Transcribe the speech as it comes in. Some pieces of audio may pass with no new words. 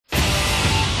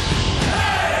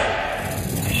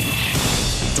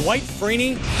Dwight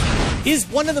Freeney is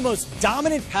one of the most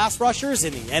dominant pass rushers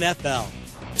in the NFL,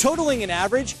 totaling an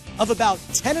average of about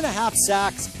 10.5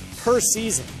 sacks per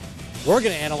season. We're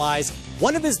going to analyze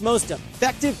one of his most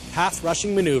effective pass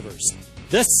rushing maneuvers,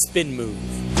 the spin move.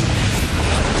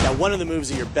 Now, one of the moves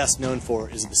that you're best known for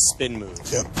is the spin move.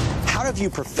 Yep. How have you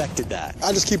perfected that?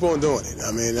 I just keep on doing it.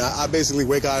 I mean, I basically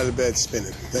wake out of the bed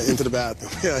spinning into the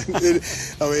bathroom. Yeah, it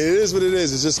is what it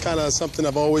is. It's just kind of something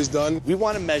I've always done. We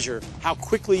want to measure how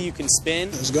quickly you can spin.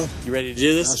 Let's go. You ready to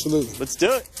do this? Absolutely. Let's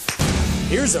do it.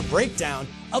 Here's a breakdown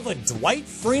of a Dwight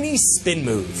Freeney spin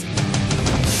move.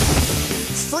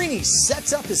 Freeney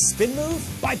sets up his spin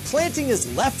move by planting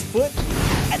his left foot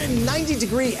at a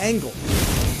 90-degree angle.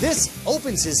 This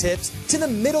opens his hips to the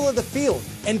middle of the field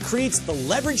and creates the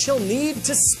leverage he'll need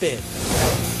to spin.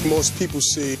 Most people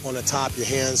see on the top your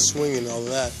hands swinging and all of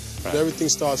that. But everything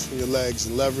starts from your legs,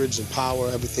 and leverage and power,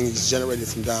 everything is generated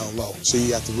from down low. So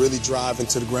you have to really drive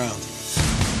into the ground.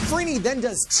 Freeney then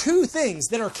does two things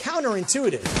that are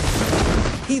counterintuitive.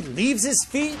 He leaves his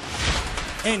feet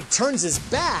and turns his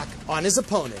back on his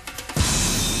opponent.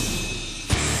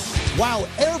 While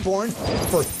airborne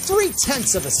for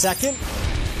 0.3 of a second,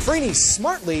 Freeney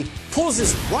smartly pulls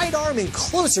his right arm in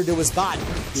closer to his body.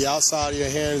 The outside of your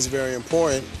hand is very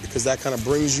important because that kind of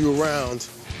brings you around.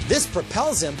 This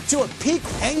propels him to a peak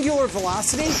angular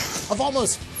velocity of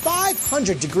almost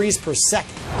 500 degrees per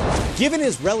second. Given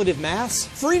his relative mass,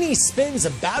 Freeney spins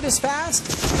about as fast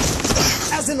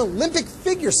as an Olympic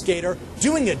figure skater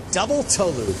doing a double toe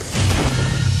loop.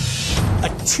 A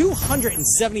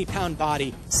 270-pound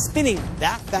body spinning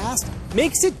that fast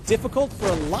makes it difficult for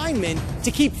a lineman to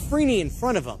keep Freeney in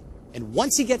front of him. And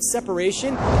once he gets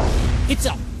separation, it's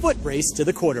a foot race to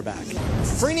the quarterback.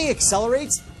 Freeney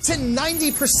accelerates to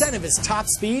 90% of his top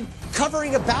speed,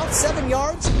 covering about 7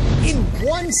 yards in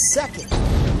 1 second.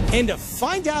 And to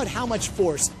find out how much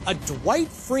force a Dwight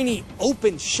Freeney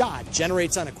open shot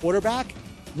generates on a quarterback,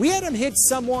 we had him hit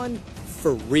someone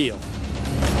for real.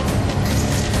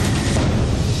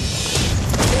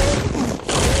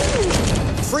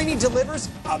 Freeney delivers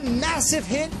a massive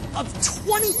hit of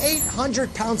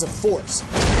 2,800 pounds of force.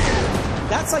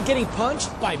 That's like getting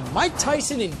punched by Mike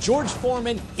Tyson and George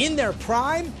Foreman in their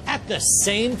prime at the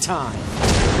same time.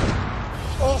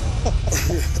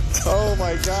 Oh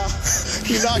my God.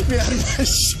 You knocked me out of my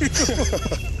shoe.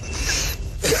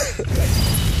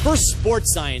 For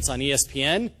Sports Science on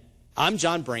ESPN, I'm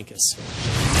John Brankus.